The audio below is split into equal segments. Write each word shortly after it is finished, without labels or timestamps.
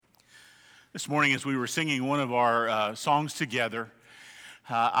This morning, as we were singing one of our songs together,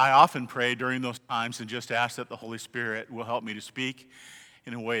 I often pray during those times and just ask that the Holy Spirit will help me to speak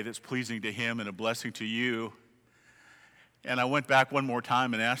in a way that's pleasing to Him and a blessing to you. And I went back one more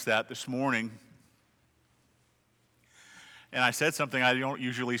time and asked that this morning. And I said something I don't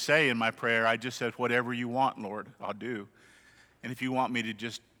usually say in my prayer. I just said, whatever you want, Lord, I'll do. And if you want me to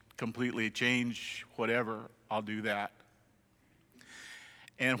just completely change whatever, I'll do that.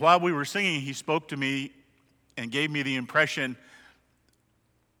 And while we were singing, He spoke to me and gave me the impression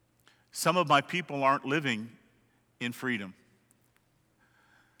some of my people aren't living in freedom.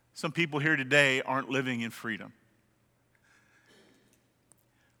 Some people here today aren't living in freedom.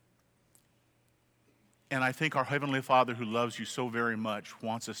 And I think our Heavenly Father, who loves you so very much,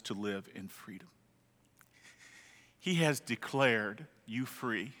 wants us to live in freedom. He has declared you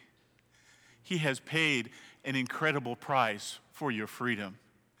free. He has paid an incredible price for your freedom.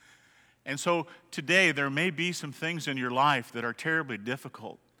 And so today there may be some things in your life that are terribly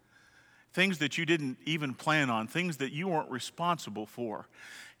difficult, things that you didn't even plan on, things that you weren't responsible for.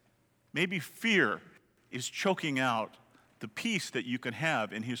 Maybe fear is choking out the peace that you can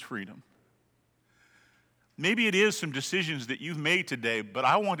have in His freedom. Maybe it is some decisions that you've made today, but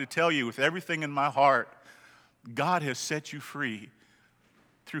I want to tell you with everything in my heart, God has set you free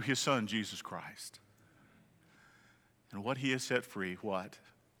through His Son, Jesus Christ. And what He has set free, what?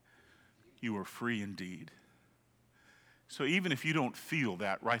 You are free indeed. So even if you don't feel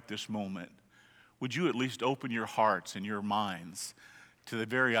that right this moment, would you at least open your hearts and your minds to the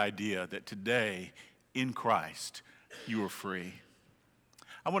very idea that today, in Christ, you are free?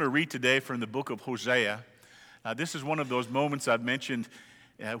 I want to read today from the book of Hosea. This is one of those moments I've mentioned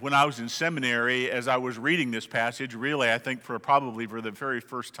when I was in seminary as I was reading this passage, really I think probably for the very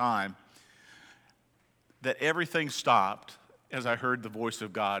first time, that everything stopped as I heard the voice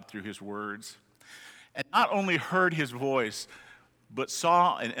of God through His words. And not only heard His voice, but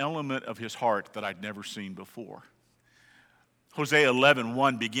saw an element of His heart that I'd never seen before. Hosea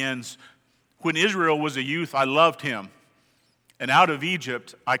 11:1 begins, "When Israel was a youth, I loved him, and out of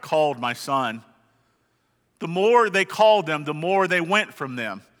Egypt I called my son. The more they called them, the more they went from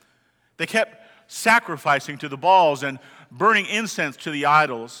them. They kept sacrificing to the Baals and burning incense to the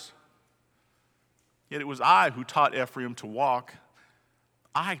idols. Yet it was I who taught Ephraim to walk.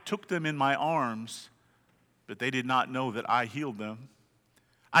 I took them in my arms, but they did not know that I healed them.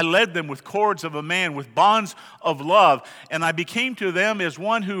 I led them with cords of a man, with bonds of love, and I became to them as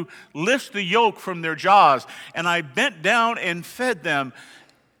one who lifts the yoke from their jaws. And I bent down and fed them,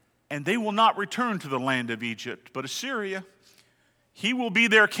 and they will not return to the land of Egypt, but Assyria. He will be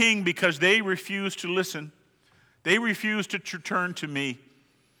their king because they refuse to listen. They refuse to turn to me.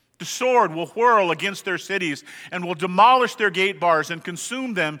 The sword will whirl against their cities and will demolish their gate bars and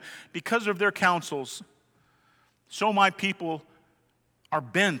consume them because of their counsels. So my people are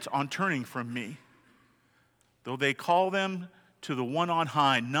bent on turning from me. Though they call them to the one on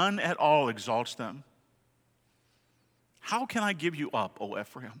high, none at all exalts them. How can I give you up, O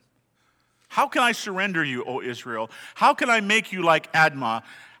Ephraim? How can I surrender you, O Israel? How can I make you like Admah?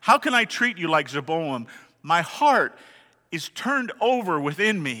 How can I treat you like Zeboim? My heart is turned over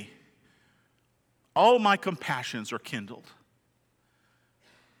within me. All my compassions are kindled.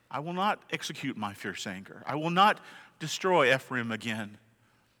 I will not execute my fierce anger. I will not destroy Ephraim again.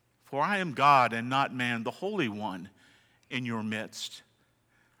 For I am God and not man, the Holy One in your midst.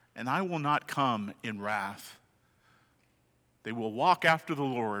 And I will not come in wrath. They will walk after the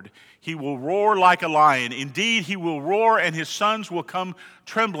Lord. He will roar like a lion. Indeed, He will roar, and His sons will come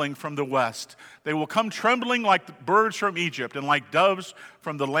trembling from the west. They will come trembling like birds from Egypt and like doves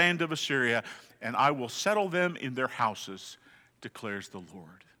from the land of Assyria. And I will settle them in their houses, declares the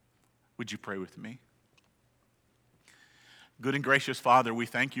Lord." Would you pray with me? Good and gracious Father, we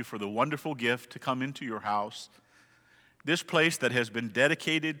thank you for the wonderful gift to come into your house, this place that has been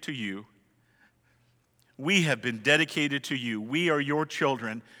dedicated to you. We have been dedicated to you. We are your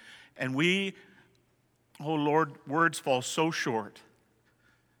children, and we, oh Lord, words fall so short,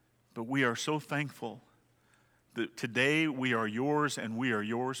 but we are so thankful that today we are yours and we are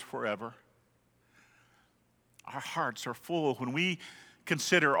yours forever. Our hearts are full when we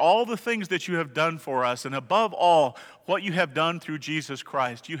consider all the things that you have done for us, and above all, what you have done through Jesus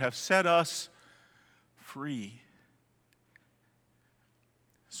Christ. You have set us free.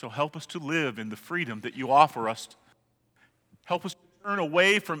 So help us to live in the freedom that you offer us. Help us to turn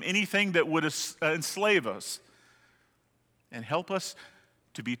away from anything that would enslave us. And help us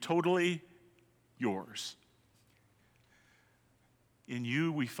to be totally yours. In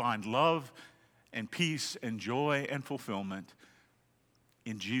you we find love and peace and joy and fulfillment.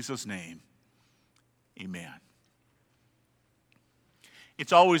 In Jesus' name, Amen.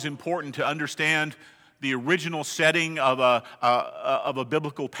 It's always important to understand the original setting of a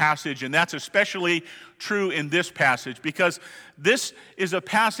biblical passage, and that's especially true in this passage because this is a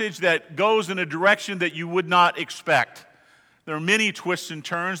passage that goes in a direction that you would not expect. There are many twists and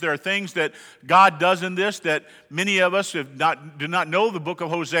turns. There are things that God does in this that many of us do not know the book of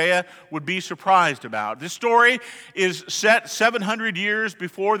Hosea would be surprised about. This story is set 700 years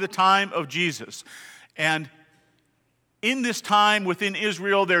before the time of Jesus. And in this time within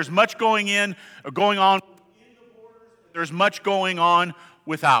Israel, there's much going on within the borders. There's much going on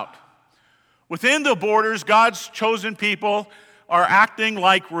without. Within the borders, God's chosen people are acting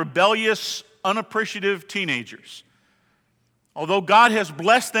like rebellious, unappreciative teenagers. Although God has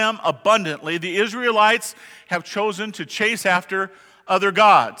blessed them abundantly, the Israelites have chosen to chase after other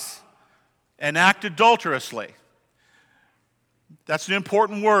gods and act adulterously. That's an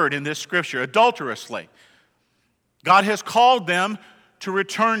important word in this scripture, adulterously. God has called them to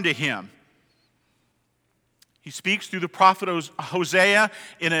return to Him. He speaks through the prophet Hosea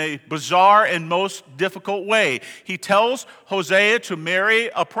in a bizarre and most difficult way. He tells Hosea to marry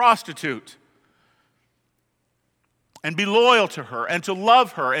a prostitute and be loyal to her and to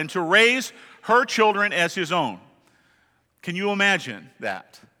love her and to raise her children as his own. Can you imagine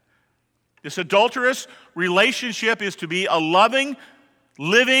that? This adulterous relationship is to be a loving,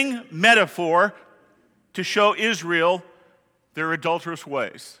 living metaphor to show Israel their adulterous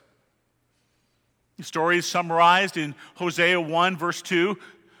ways. The story is summarized in Hosea 1, verse 2.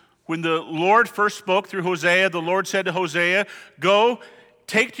 When the Lord first spoke through Hosea, the Lord said to Hosea, "Go,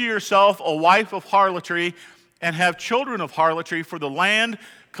 take to yourself a wife of harlotry and have children of harlotry, for the land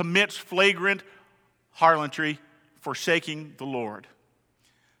commits flagrant harlotry, forsaking the Lord."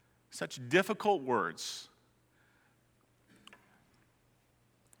 Such difficult words.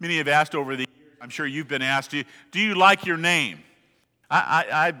 Many have asked over the years, I'm sure you've been asked, do you like your name?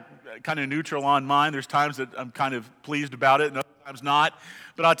 I'm kind of neutral on mine. There's times that I'm kind of pleased about it and other times not.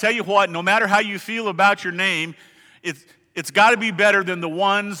 But I'll tell you what, no matter how you feel about your name, it's got to be better than the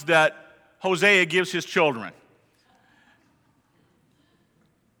ones that Hosea gives his children.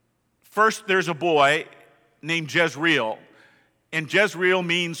 First, there's a boy named Jezreel, and Jezreel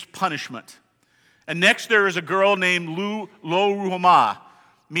means punishment. And next, there is a girl named Lo Ruhamah,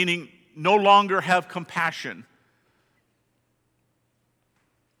 meaning no longer have compassion.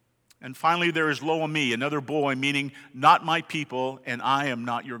 And finally, there is Lo-Ammi, another boy, meaning not my people, and I am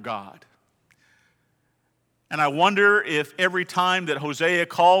not your God. And I wonder if every time that Hosea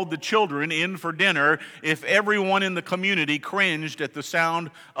called the children in for dinner, if everyone in the community cringed at the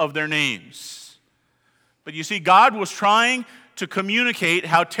sound of their names. But you see, God was trying to communicate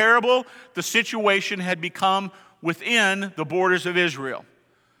how terrible the situation had become within the borders of Israel.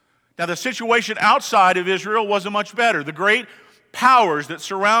 Now, the situation outside of Israel wasn't much better. The great powers that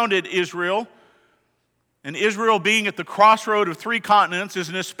surrounded Israel, and Israel being at the crossroad of three continents, is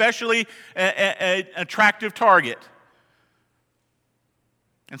an especially attractive target.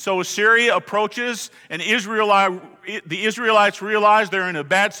 And so Assyria approaches, and the Israelites realize they're in a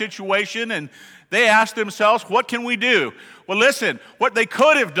bad situation, and they ask themselves, what can we do? Well, listen, what they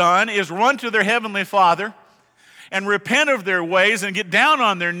could have done is run to their heavenly Father and repent of their ways and get down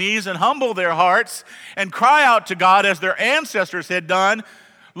on their knees and humble their hearts and cry out to God as their ancestors had done,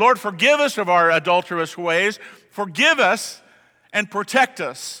 "Lord, forgive us of our adulterous ways. Forgive us and protect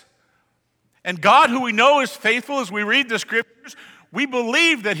us." And God, who we know is faithful, as we read the scriptures, we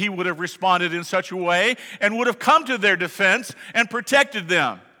believe that He would have responded in such a way and would have come to their defense and protected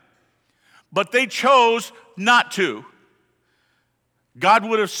them. But they chose not to. God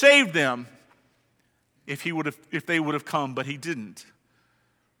would have saved them if they would have come, but He didn't.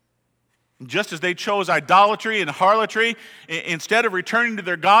 Just as they chose idolatry and harlotry, instead of returning to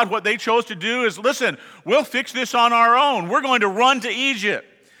their God, what they chose to do is, listen, we'll fix this on our own. We're going to run to Egypt.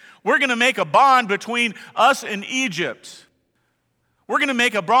 We're going to make a bond between us and Egypt. We're going to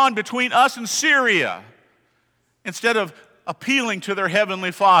make a bond between us and Syria. Instead of appealing to their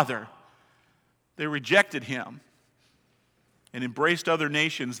heavenly Father, they rejected Him and embraced other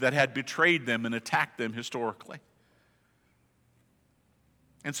nations that had betrayed them and attacked them historically.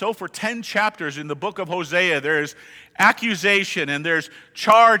 And so for 10 chapters in the book of Hosea, there's accusation and there's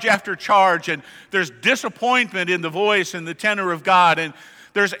charge after charge, and there's disappointment in the voice and the tenor of God, and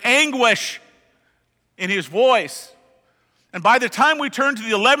there's anguish in His voice. And by the time we turn to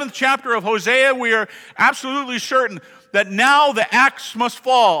the 11th chapter of Hosea, we are absolutely certain that now the axe must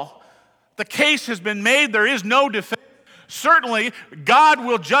fall. The case has been made. There is no defense. Certainly, God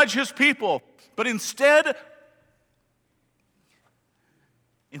will judge His people. But instead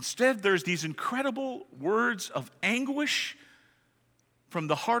Instead, there's these incredible words of anguish from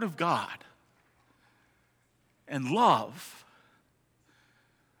the heart of God and love.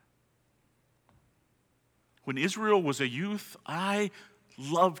 When Israel was a youth, I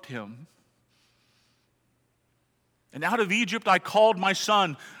loved him. And out of Egypt I called my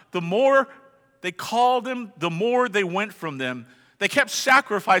son. The more they called him, the more they went from them. They kept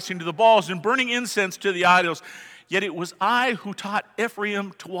sacrificing to the Baals and burning incense to the idols. Yet it was I who taught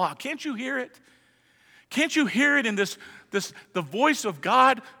Ephraim to walk. Can't you hear it? Can't you hear it in the voice of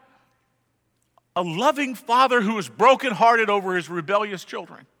God? A loving father who is brokenhearted over his rebellious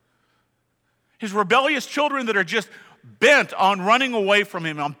children. His rebellious children that are just bent on running away from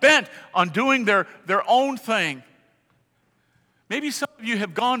him, bent on doing their own thing. Maybe some of you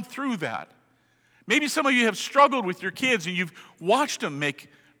have gone through that. Maybe some of you have struggled with your kids and you've watched them make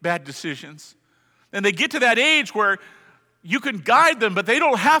bad decisions. And they get to that age where you can guide them, but they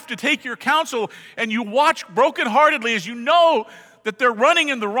don't have to take your counsel, and you watch brokenheartedly as you know that they're running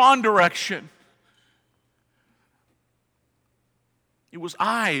in the wrong direction. It was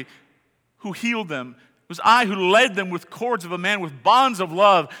I who healed them. It was I who led them with cords of a man, with bonds of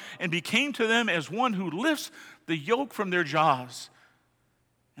love, and became to them as one who lifts the yoke from their jaws.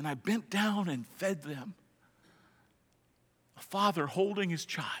 And I bent down and fed them. A father holding his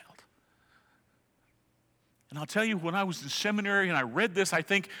child. And I'll tell you, when I was in seminary and I read this, I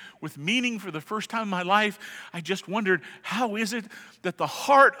think with meaning for the first time in my life, I just wondered, how is it that the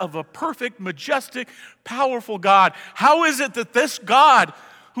heart of a perfect, majestic, powerful God, how is it that this God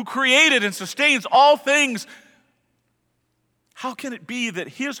who created and sustains all things, how can it be that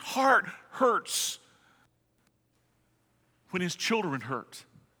his heart hurts when his children hurt?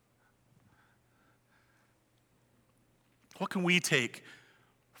 What can we take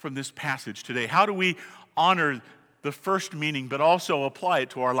from this passage today? How do we honor the first meaning but also apply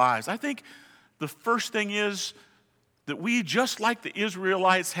it to our lives? I think the first thing is that we, just like the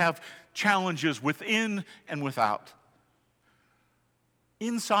Israelites, have challenges within and without.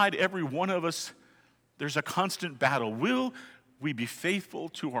 Inside every one of us, there's a constant battle. Will we be faithful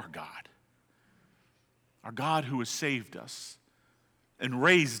to our God? Our God who has saved us and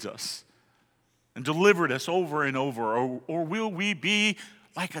raised us and delivered us over and over? Or will we be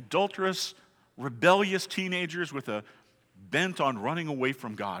like adulterous, rebellious teenagers with a bent on running away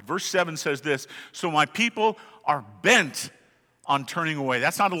from God? Verse 7 says this, so my people are bent on turning away.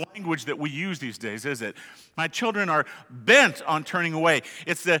 That's not a language that we use these days, is it? My children are bent on turning away.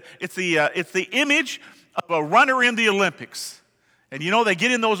 It's the image of a runner in the Olympics. And you know, they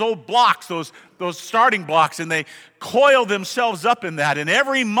get in those old blocks, those starting blocks, and they coil themselves up in that, and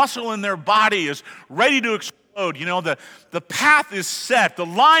every muscle in their body is ready to explode. You know, the path is set, the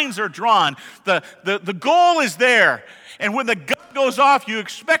lines are drawn, the goal is there. And when the gun goes off, you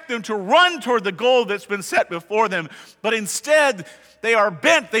expect them to run toward the goal that's been set before them. But instead, they are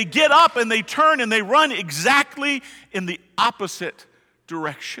bent, they get up and they turn and they run exactly in the opposite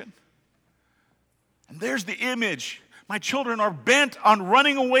direction. And there's the image. My children are bent on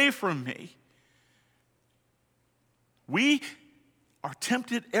running away from me. We are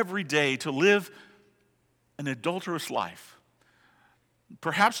tempted every day to live an adulterous life.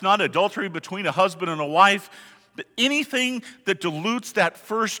 Perhaps not adultery between a husband and a wife, but anything that dilutes that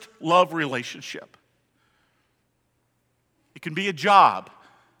first love relationship. It can be a job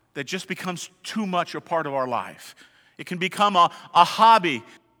that just becomes too much a part of our life. It can become a hobby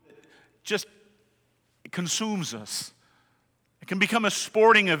that just consumes us. It can become a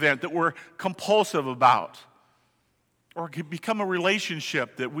sporting event that we're compulsive about. Or it can become a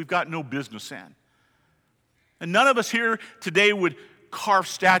relationship that we've got no business in. And none of us here today would carve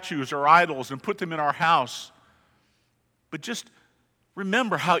statues or idols and put them in our house. But just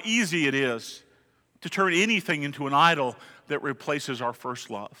remember how easy it is to turn anything into an idol that replaces our first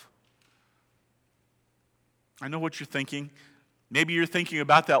love. I know what you're thinking. Maybe you're thinking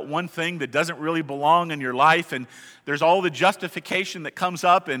about that one thing that doesn't really belong in your life, and there's all the justification that comes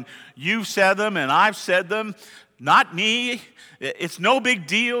up, and you've said them and I've said them. Not me. It's no big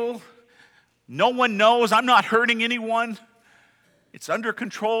deal. No one knows. I'm not hurting anyone. It's under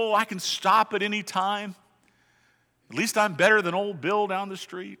control. I can stop at any time. At least I'm better than old Bill down the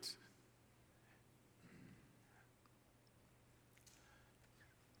street.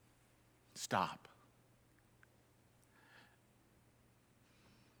 Stop.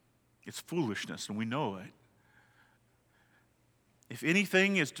 It's foolishness, and we know it. If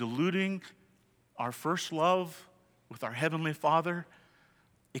anything is diluting our first love with our Heavenly Father,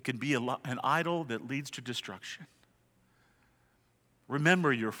 it can be an idol that leads to destruction.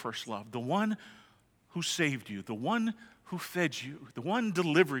 Remember your first love, the one who saved you, the one who fed you, the one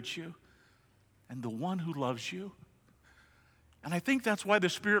delivered you, and the one who loves you. And I think that's why the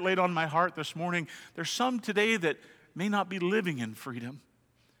Spirit laid on my heart this morning. There's some today that may not be living in freedom.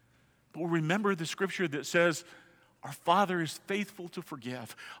 But remember the scripture that says, our Father is faithful to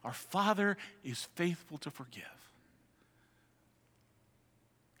forgive. Our Father is faithful to forgive.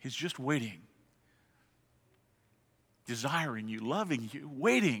 He's just waiting, desiring you, loving you,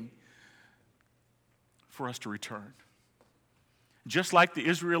 waiting for us to return. Just like the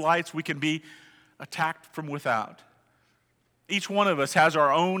Israelites, we can be attacked from without. Each one of us has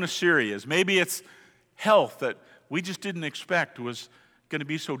our own Assyrias. Maybe it's health that we just didn't expect was going to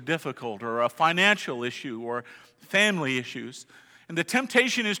be so difficult, or a financial issue, or family issues. And the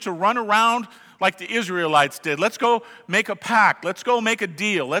temptation is to run around like the Israelites did. Let's go make a pact. Let's go make a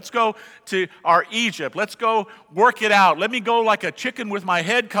deal. Let's go to our Egypt. Let's go work it out. Let me go like a chicken with my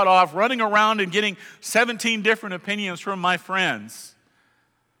head cut off, running around and getting 17 different opinions from my friends.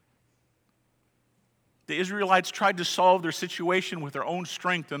 The Israelites tried to solve their situation with their own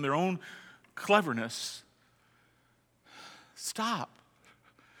strength and their own cleverness. Stop.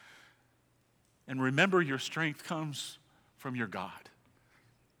 And remember, your strength comes from your God.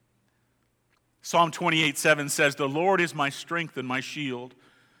 Psalm 28:7 says, the Lord is my strength and my shield.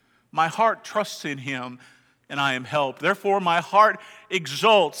 My heart trusts in him, and I am helped. Therefore, my heart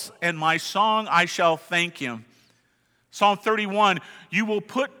exults, and my song I shall thank him. Psalm 31, you will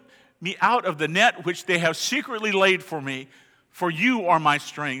put me out of the net which they have secretly laid for me, for you are my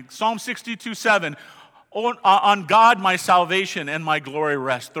strength. Psalm 62:7, on God my salvation and my glory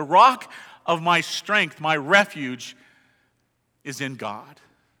rest. The rock of my strength, my refuge, is in God.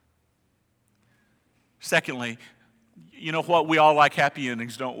 Secondly, you know what? We all like happy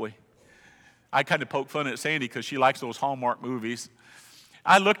endings, don't we? I kind of poke fun at Sandy because she likes those Hallmark movies.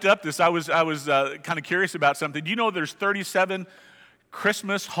 I looked up this. I was kind of curious about something. Do you know there's 37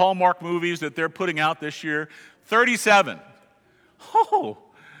 Christmas Hallmark movies that they're putting out this year? 37. Oh,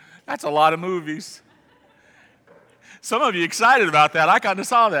 that's a lot of movies. Some of you excited about that. I kind of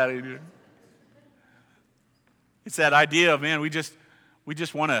saw that in you. It's that idea of, man, we just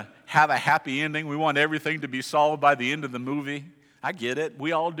want to have a happy ending. We want everything to be solved by the end of the movie. I get it.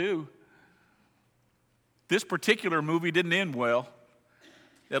 We all do. This particular movie didn't end well,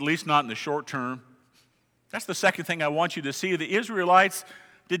 at least not in the short term. That's the second thing I want you to see. The Israelites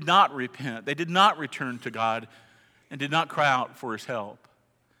did not repent. They did not return to God and did not cry out for his help.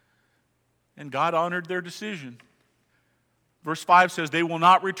 And God honored their decision. Verse 5 says, they will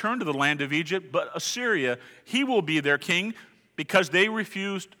not return to the land of Egypt, but Assyria, he will be their king because they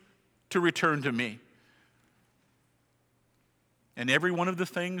refused to return to me. And every one of the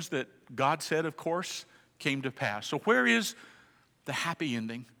things that God said, of course, came to pass. So where is the happy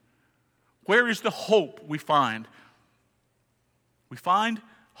ending? Where is the hope we find? We find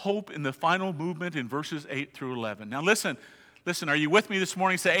hope in the final movement in verses 8 through 11. Now listen, are you with me this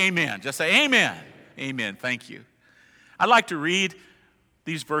morning? Say amen. Just say amen. Amen. Thank you. I'd like to read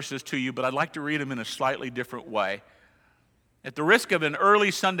these verses to you, but I'd like to read them in a slightly different way. At the risk of an early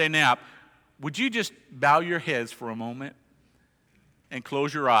Sunday nap, would you just bow your heads for a moment and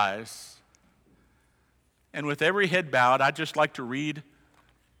close your eyes? And with every head bowed, I'd just like to read.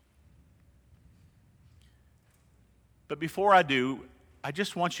 But before I do, I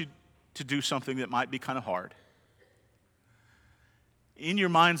just want you to do something that might be kind of hard. In your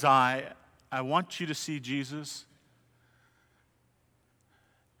mind's eye, I want you to see Jesus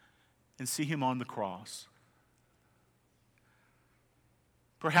and see him on the cross.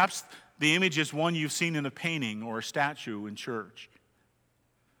 Perhaps the image is one you've seen in a painting or a statue in church.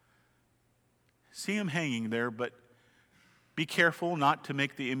 See him hanging there, but be careful not to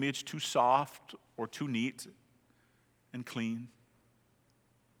make the image too soft or too neat and clean.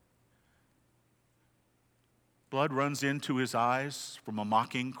 Blood runs into his eyes from a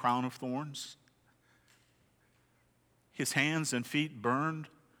mocking crown of thorns. His hands and feet burned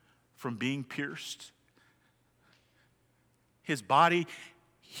from being pierced. His body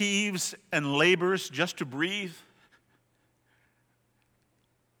heaves and labors just to breathe.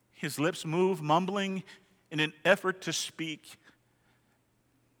 His lips move, mumbling in an effort to speak.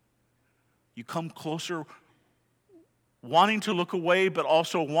 You come closer, wanting to look away, but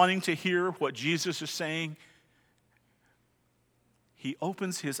also wanting to hear what Jesus is saying. He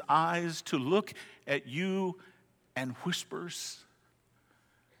opens his eyes to look at you and whispers,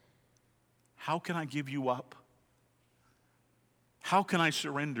 how can I give you up? How can I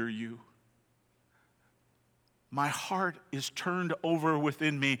surrender you? My heart is turned over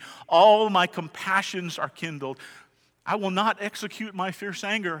within me. All my compassions are kindled. I will not execute my fierce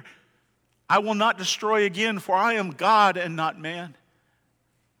anger. I will not destroy again, for I am God and not man,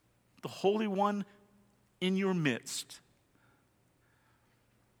 the Holy One in your midst,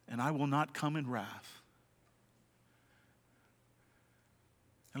 and I will not come in wrath.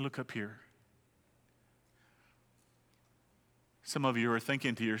 And look up here. Some of you are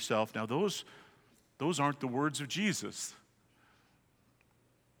thinking to yourself, now those aren't the words of Jesus.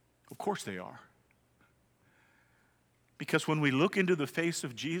 Of course they are. Because when we look into the face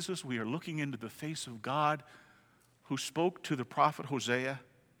of Jesus, we are looking into the face of God who spoke to the prophet Hosea.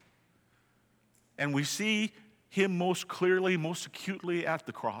 And we see him most clearly, most acutely at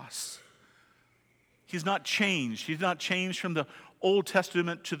the cross. He's not changed. He's not changed from the Old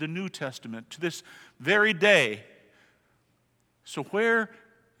Testament to the New Testament, to this very day. So where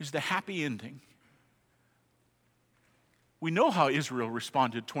is the happy ending? We know how Israel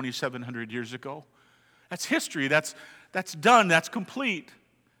responded 2,700 years ago. That's history. That's done. That's complete.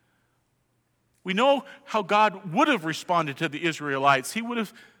 We know how God would have responded to the Israelites. He would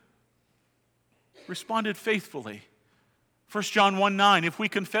have responded faithfully. 1 John 1:9, if we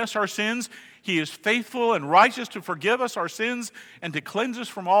confess our sins, He is faithful and righteous to forgive us our sins and to cleanse us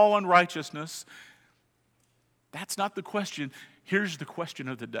from all unrighteousness. That's not the question. Here's the question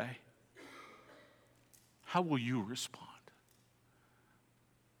of the day. How will you respond?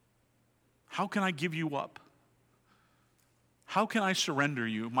 How can I give you up? How can I surrender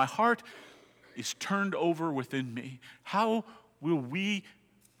you? My heart is turned over within me. How will we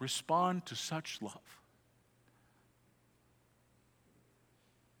respond to such love?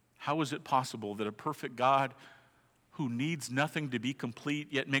 How is it possible that a perfect God who needs nothing to be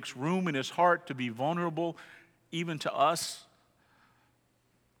complete, yet makes room in his heart to be vulnerable even to us?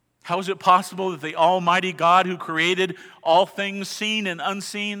 How is it possible that the Almighty God who created all things seen and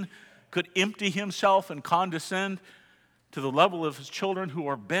unseen could empty himself and condescend to the level of his children who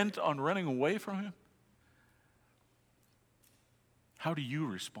are bent on running away from him? How do you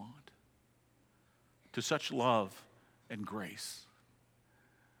respond to such love and grace?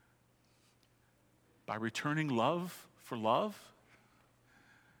 By returning love for love,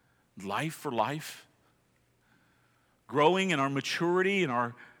 life for life, growing in our maturity and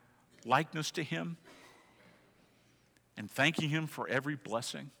our likeness to him, and thanking him for every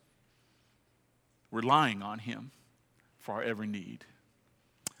blessing, relying on him for our every need.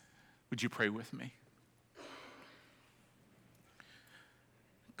 Would you pray with me?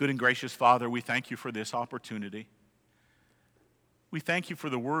 Good and gracious Father, we thank you for this opportunity. We thank you for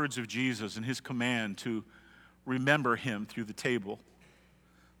the words of Jesus and his command to remember him through the table,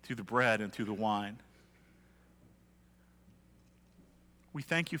 through the bread and through the wine. We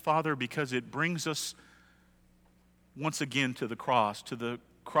thank you, Father, because it brings us once again to the cross, to the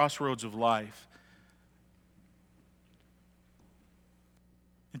crossroads of life.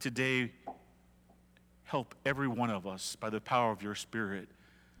 And today, help every one of us by the power of your Spirit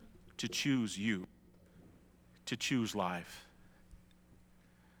to choose you, to choose life.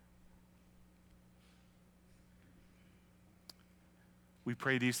 We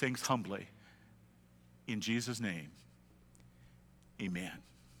pray these things humbly. In Jesus' name, amen.